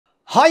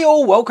Hi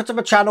all, welcome to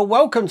my channel,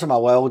 welcome to my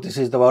world. This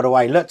is the world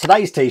away. Look,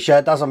 today's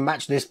t-shirt doesn't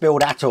match this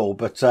build at all,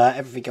 but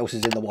everything else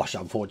is in the wash,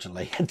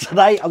 unfortunately. And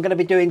today I'm going to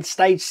be doing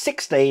stage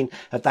 16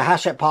 of the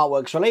Hachette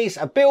Partworks release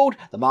of build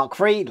the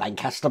B.III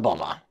Lancaster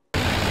bomber.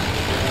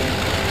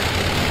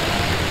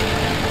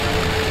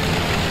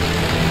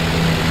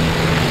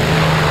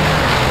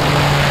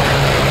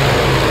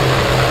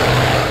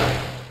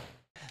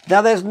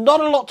 Now there's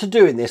not a lot to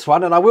do in this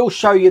one, and I will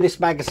show you this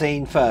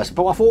magazine first,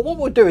 but I thought what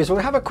we'll do is we'll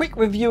have a quick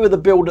review of the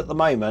build at the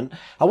moment.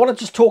 I want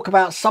to just talk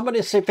about some of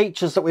the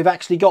features that we've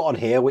actually got on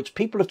here, which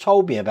people have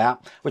told me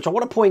about, which I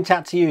want to point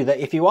out to you that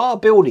if you are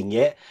building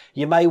it,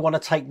 you may want to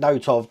take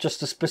note of, just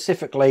to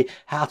specifically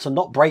how to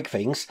not break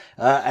things,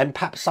 and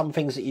perhaps some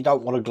things that you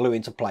don't want to glue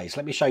into place.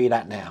 Let me show you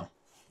that now.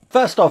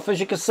 First off, as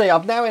you can see,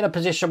 I'm now in a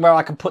position where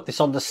I can put this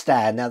on the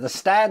stand. Now, the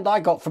stand I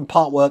got from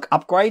Partwork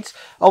Upgrades,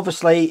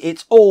 obviously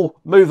it's all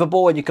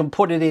movable and you can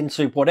put it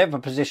into whatever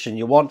position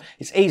you want.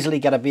 It's easily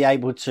going to be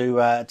able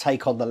to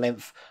take on the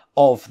length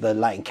of the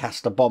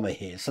Lancaster bomber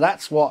here. So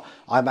that's what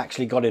I've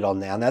actually got it on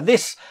now. Now,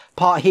 this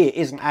part here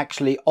isn't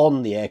actually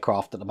on the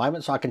aircraft at the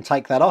moment, so I can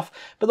take that off.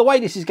 But the way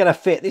this is going to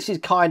fit, this is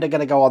kind of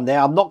going to go on there.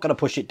 I'm not going to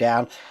push it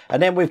down.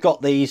 And then we've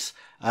got these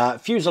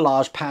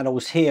fuselage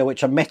panels here,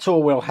 which are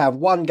metal. We'll have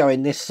one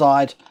going this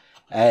side,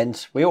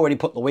 and we already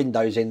put the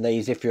windows in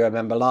these, if you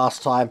remember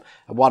last time,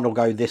 and one will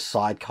go this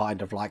side,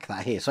 kind of like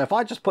that here. So if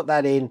I just put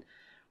that in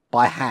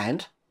by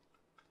hand,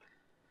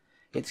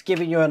 it's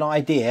giving you an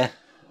idea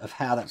of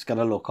how that's going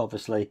to look.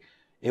 Obviously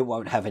it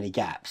won't have any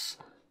gaps,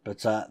 but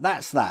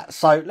that's that.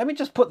 So let me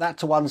just put that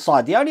to one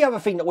side. The only other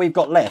thing that we've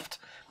got left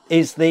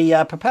is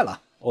the propeller,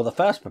 or the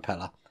first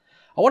propeller.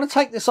 I want to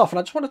take this off, and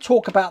I just want to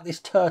talk about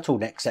this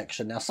turtleneck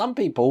section. Now, some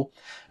people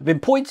have been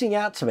pointing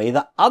out to me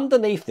that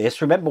underneath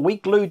this, remember we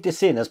glued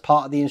this in as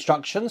part of the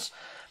instructions,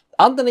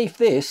 underneath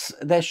this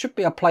there should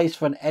be a place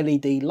for an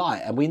LED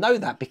light, and we know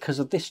that because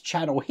of this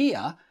channel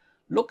here.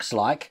 Looks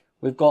like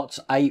we've got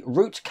a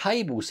root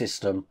cable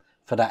system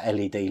for that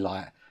LED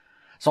light.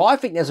 So I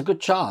think there's a good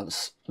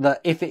chance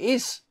that if it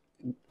is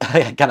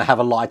going to have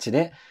a light in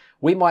it,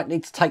 we might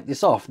need to take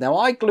this off. Now,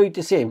 I glued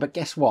this in, but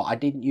guess what? I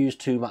didn't use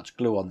too much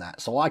glue on that.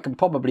 So I can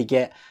probably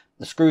get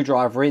the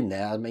screwdriver in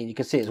there. I mean, you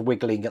can see it's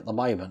wiggling at the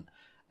moment.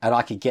 And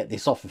I could get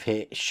this off of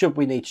here, should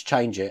we need to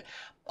change it.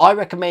 I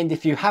recommend,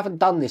 if you haven't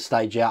done this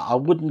stage yet, I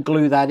wouldn't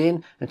glue that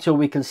in until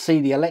we can see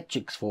the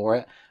electrics for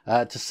it,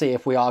 to see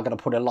if we are going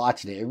to put a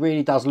light in it. It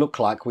really does look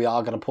like we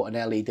are going to put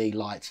an LED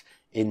light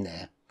in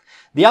there.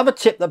 The other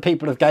tip that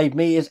people have gave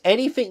me is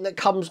anything that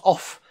comes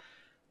off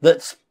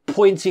that's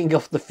pointing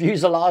off the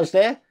fuselage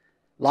there,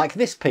 like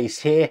this piece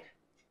here,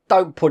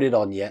 don't put it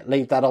on yet.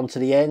 Leave that on to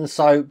the end.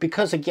 So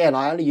because, again,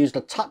 I only used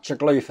a touch of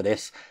glue for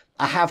this,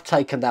 I have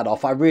taken that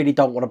off. I really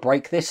don't want to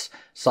break this,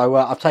 so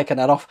I've taken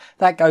that off.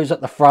 That goes at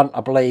the front,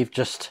 I believe,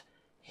 just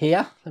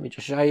here. Let me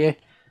just show you.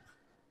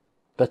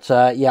 But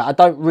yeah, I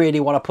don't really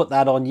want to put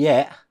that on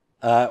yet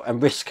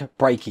and risk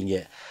breaking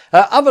it.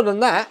 Other than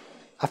that,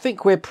 I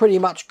think we're pretty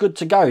much good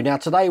to go. Now,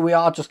 today we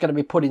are just going to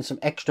be putting some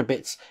extra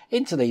bits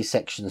into these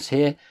sections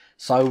here.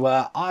 So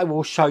I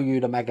will show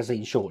you the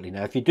magazine shortly.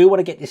 Now, if you do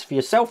want to get this for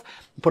yourself,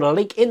 put a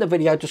link in the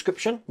video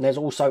description. There's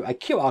also a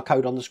QR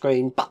code on the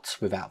screen. But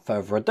without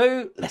further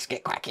ado, let's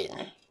get cracking.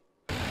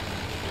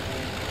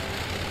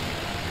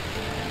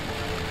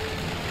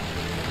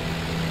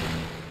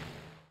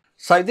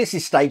 So this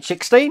is stage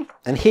 16,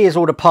 and here's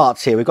all the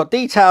parts here. We've got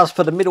details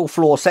for the middle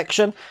floor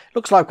section.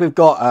 Looks like we've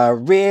got a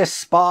rear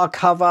spar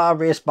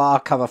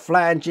cover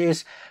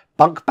flanges,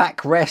 bunk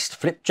backrest,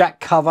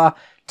 flipjack cover,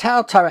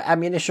 tail turret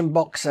ammunition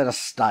box, and a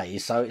stay.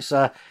 So it's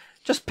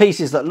just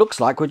pieces that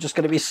looks like we're just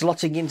going to be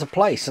slotting into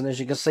place. And as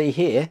you can see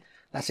here,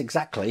 that's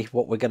exactly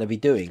what we're going to be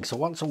doing. So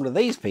once all of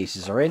these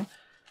pieces are in,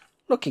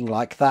 looking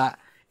like that,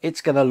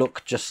 it's going to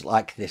look just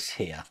like this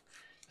here.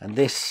 And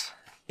this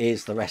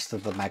is the rest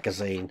of the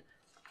magazine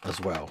as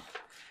well.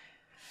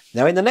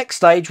 Now, in the next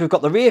stage, we've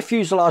got the rear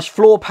fuselage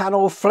floor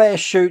panel, flare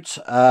chute,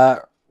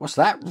 what's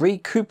that?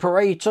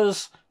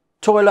 Recuperators,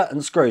 toilet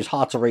and screws.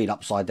 Hard to read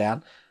upside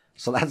down.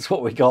 So that's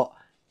what we got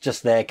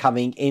just there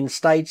coming in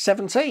stage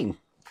 17.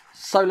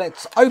 So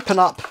let's open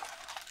up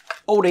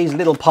all these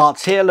little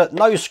parts here. Look,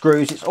 no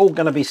screws. It's all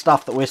going to be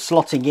stuff that we're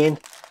slotting in.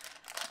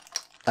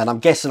 And I'm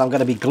guessing I'm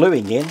going to be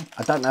gluing in.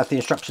 I don't know if the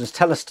instructions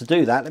tell us to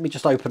do that. Let me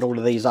just open all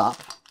of these up.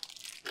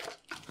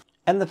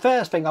 And the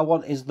first thing I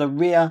want is the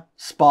rear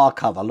spar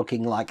cover,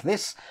 looking like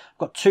this. I've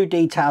got two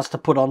details to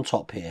put on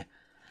top here.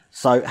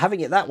 So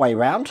having it that way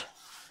round,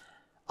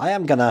 I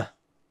am going to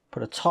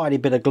put a tiny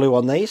bit of glue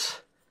on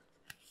these.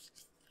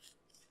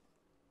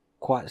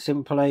 Quite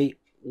simply,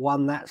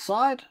 one that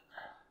side.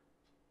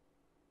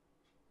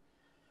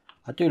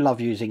 I do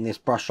love using this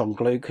brush on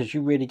glue because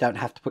you really don't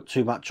have to put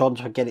too much on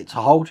to get it to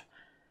hold.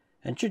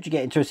 And should you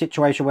get into a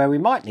situation where we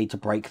might need to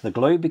break the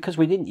glue because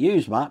we didn't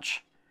use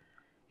much,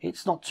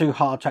 it's not too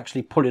hard to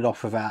actually pull it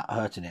off without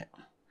hurting it.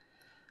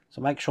 So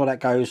make sure that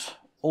goes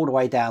all the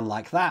way down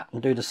like that,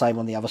 and do the same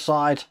on the other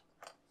side.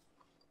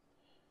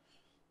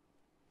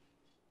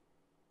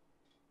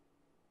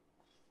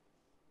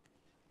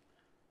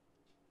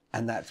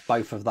 And that's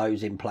both of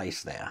those in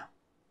place there.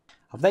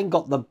 I've then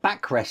got the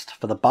backrest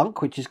for the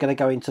bunk, which is going to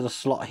go into the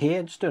slot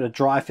here. Just doing a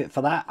dry fit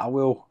for that. I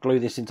will glue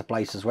this into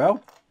place as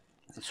well.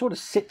 It sort of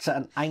sits at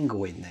an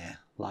angle in there,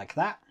 like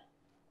that.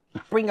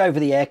 Bring over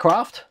the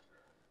aircraft.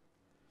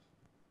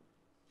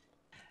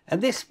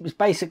 And this is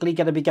basically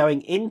going to be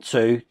going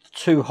into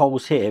 2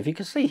 holes here. If you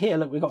can see here,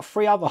 look, we've got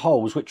 3 other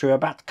holes which we're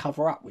about to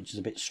cover up, which is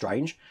a bit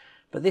strange.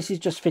 But this is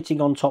just fitting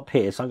on top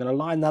here. So I'm going to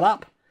line that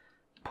up,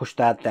 push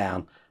that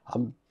down. I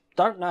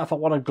don't know if I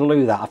want to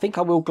glue that. I think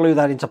I will glue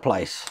that into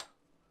place.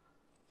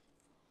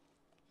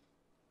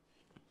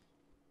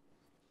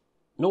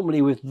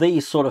 Normally with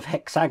these sort of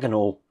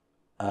hexagonal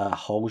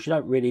holes, you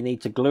don't really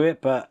need to glue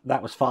it, but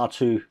that was far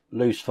too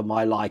loose for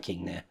my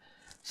liking there.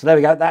 So there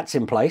we go, that's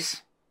in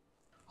place.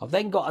 I've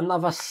then got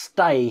another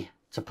stay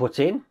to put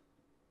in,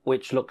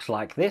 which looks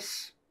like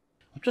this.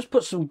 I've just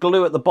put some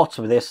glue at the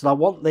bottom of this, and I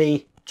want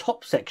the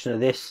top section of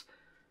this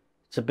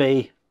to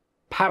be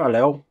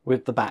parallel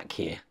with the back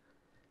here.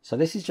 So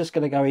this is just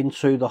going to go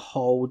into the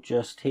hole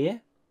just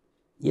here.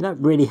 You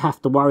don't really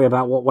have to worry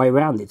about what way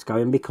round it's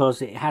going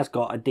because it has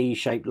got a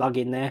D-shaped lug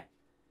in there.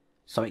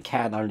 So it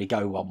can only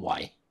go one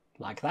way,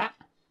 like that.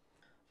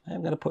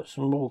 I'm going to put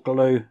some more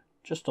glue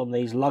just on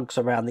these lugs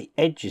around the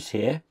edges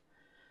here,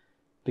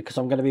 because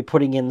I'm going to be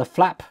putting in the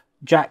flap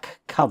jack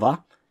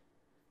cover.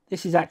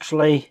 This is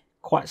actually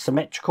quite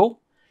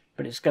symmetrical,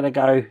 but it's going to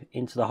go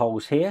into the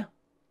holes here.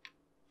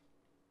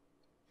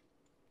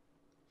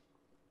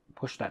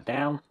 Push that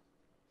down.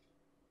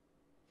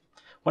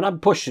 When I'm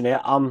pushing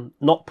it, I'm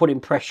not putting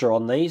pressure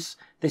on these.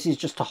 This is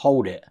just to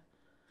hold it.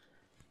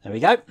 There we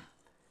go.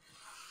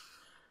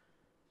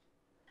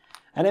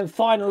 And then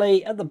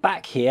finally, at the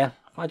back here,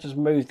 if I just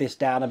move this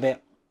down a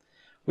bit,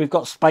 we've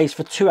got space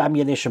for 2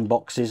 ammunition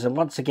boxes. And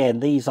once again,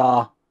 these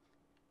are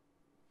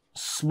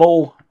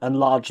small and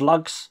large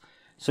lugs.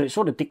 So it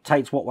sort of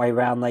dictates what way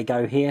round they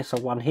go here. So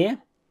one here.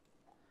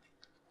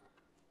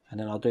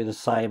 And then I'll do the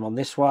same on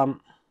this one.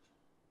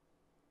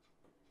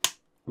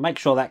 Make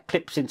sure that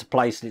clips into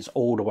place and it's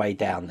all the way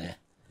down there.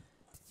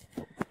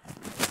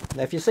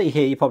 Now if you see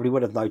here, you probably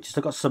would have noticed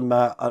I've got some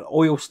an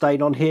oil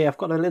stain on here. I've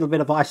got a little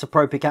bit of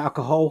isopropyl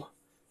alcohol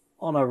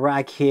on a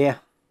rag here,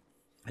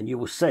 and you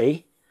will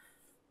see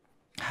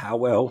how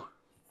well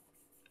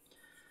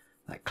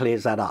that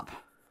clears that up.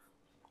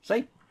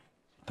 See?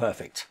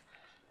 Perfect.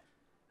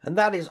 And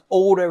that is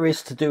all there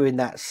is to do in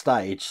that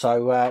stage.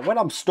 So when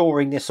I'm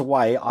storing this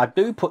away, I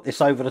do put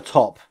this over the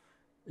top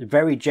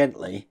very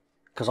gently,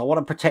 because I want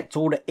to protect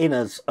all the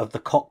inners of the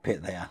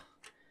cockpit there.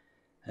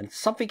 And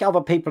something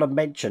other people have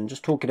mentioned,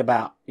 just talking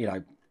about, you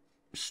know,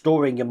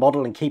 storing your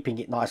model and keeping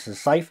it nice and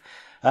safe.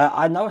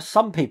 I know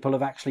some people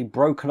have actually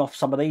broken off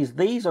some of these.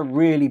 These are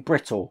really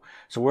brittle.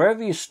 So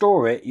wherever you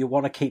store it, you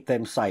want to keep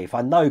them safe.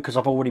 I know because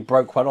I've already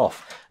broke one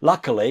off.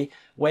 Luckily,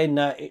 when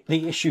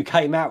the issue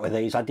came out with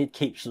these, I did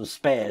keep some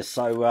spares.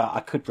 So I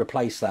could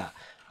replace that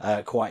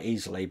quite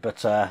easily. But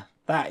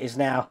that is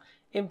now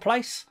in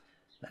place.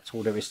 That's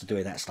all there is to do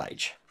in that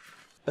stage.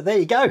 But there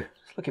you go.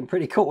 It's looking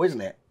pretty cool,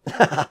 isn't it?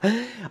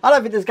 I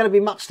don't think there's going to be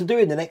much to do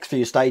in the next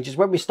few stages.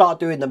 When we start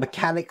doing the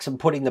mechanics and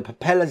putting the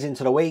propellers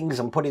into the wings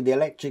and putting the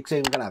electrics in,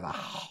 we're going to have a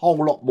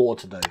whole lot more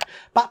to do.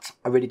 But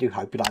I really do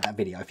hope you liked that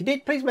video. If you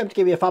did, please remember to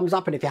give me a thumbs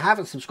up. And if you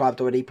haven't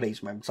subscribed already,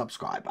 please remember to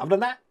subscribe. Other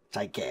than that,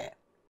 take care.